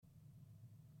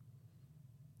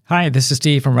Hi, this is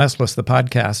Steve from Restless, the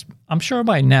podcast. I'm sure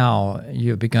by now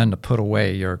you've begun to put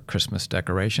away your Christmas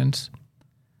decorations.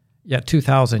 Yet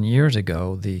 2,000 years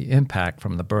ago, the impact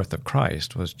from the birth of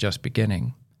Christ was just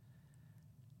beginning.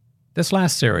 This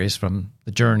last series, From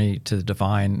the Journey to the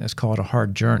Divine, is called A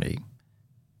Hard Journey.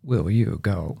 Will you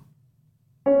go?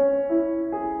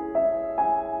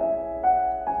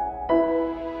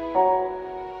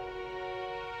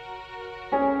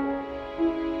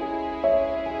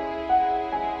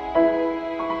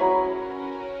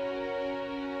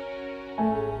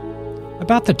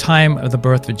 About the time of the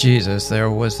birth of Jesus,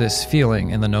 there was this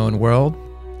feeling in the known world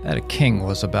that a king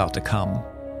was about to come.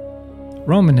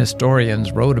 Roman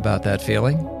historians wrote about that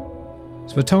feeling.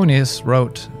 Suetonius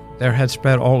wrote, there had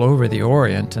spread all over the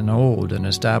Orient an old and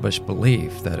established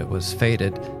belief that it was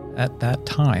fated at that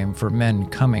time for men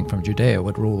coming from Judea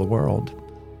would rule the world.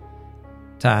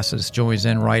 Tacitus joins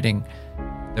in writing,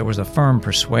 there was a firm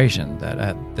persuasion that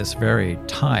at this very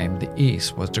time the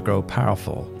East was to grow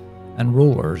powerful, and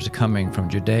rulers coming from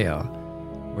Judea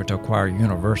were to acquire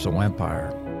universal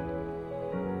empire.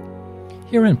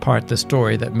 Hear in part the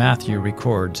story that Matthew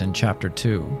records in chapter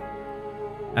 2.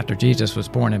 After Jesus was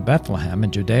born in Bethlehem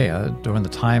in Judea during the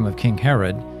time of King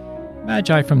Herod,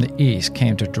 Magi from the east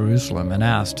came to Jerusalem and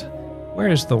asked, where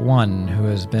is the one who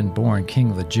has been born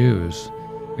King of the Jews?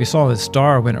 We saw his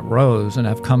star when it rose and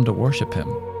have come to worship him.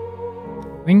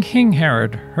 When King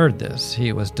Herod heard this,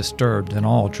 he was disturbed, and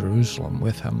all Jerusalem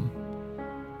with him.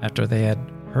 After they had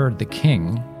heard the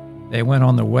king, they went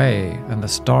on their way, and the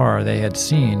star they had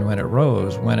seen when it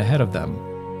rose went ahead of them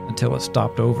until it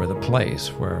stopped over the place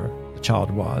where the child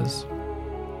was.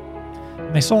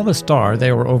 When they saw the star,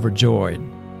 they were overjoyed.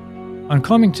 On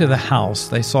coming to the house,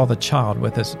 they saw the child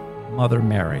with his mother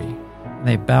Mary, and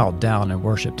they bowed down and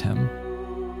worshipped him.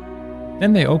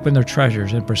 Then they opened their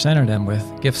treasures and presented him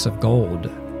with gifts of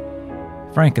gold,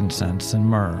 frankincense, and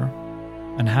myrrh,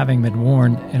 and having been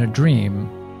warned in a dream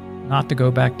not to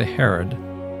go back to Herod,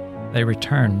 they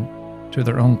returned to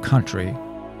their own country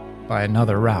by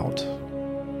another route.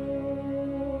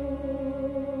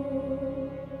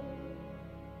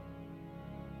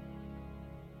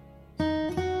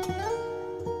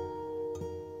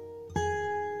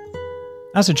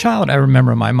 As a child, I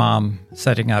remember my mom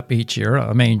setting up each year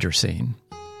a manger scene.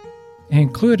 It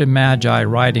included Magi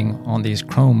riding on these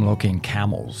chrome-looking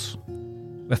camels.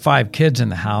 With 5 kids in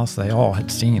the house, they all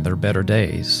had seen their better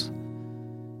days.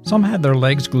 Some had their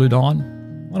legs glued on.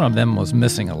 One of them was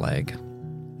missing a leg.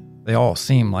 They all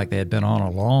seemed like they had been on a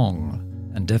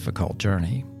long and difficult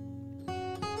journey.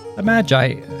 The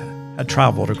Magi had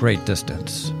traveled a great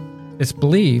distance. It's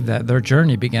believed that their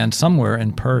journey began somewhere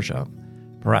in Persia,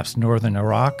 perhaps northern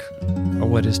Iraq, or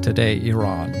what is today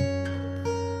Iran.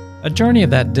 A journey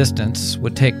of that distance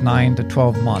would take 9 to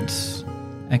 12 months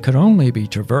and could only be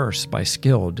traversed by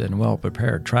skilled and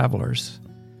well-prepared travelers.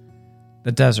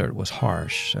 The desert was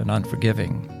harsh and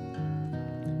unforgiving.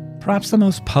 Perhaps the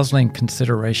most puzzling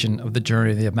consideration of the journey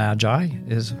of the Magi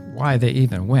is why they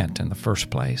even went in the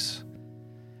first place.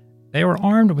 They were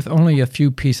armed with only a few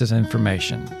pieces of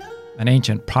information, an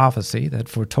ancient prophecy that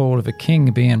foretold of a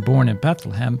king being born in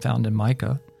Bethlehem found in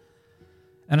Micah,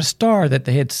 and a star that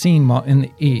they had seen while in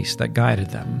the east that guided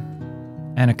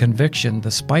them, and a conviction,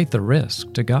 despite the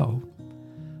risk, to go.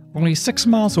 Only 6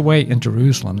 miles away in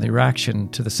Jerusalem, the reaction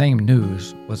to the same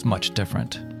news was much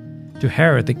different. To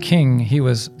Herod the king, he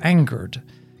was angered,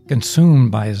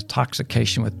 consumed by his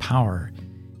intoxication with power.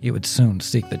 He would soon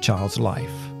seek the child's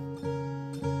life.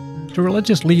 To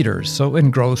religious leaders, so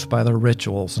engrossed by their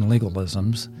rituals and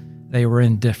legalisms, they were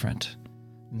indifferent,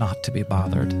 not to be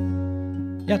bothered.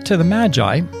 Yet to the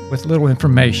Magi, with little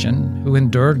information, who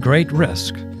endured great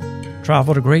risk,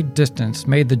 traveled a great distance,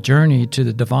 made the journey to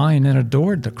the divine, and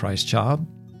adored the Christ child,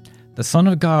 the Son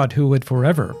of God who would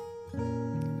forever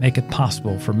make it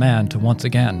possible for man to once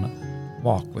again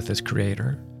walk with his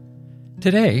Creator.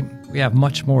 Today, we have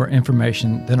much more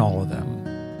information than all of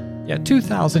them. Yet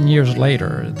 2,000 years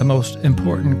later, the most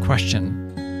important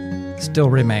question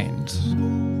still remains.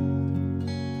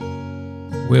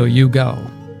 Will you go?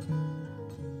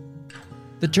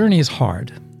 The journey is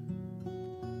hard.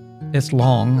 It's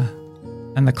long,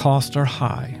 and the costs are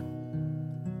high.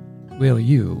 Will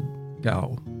you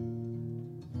go?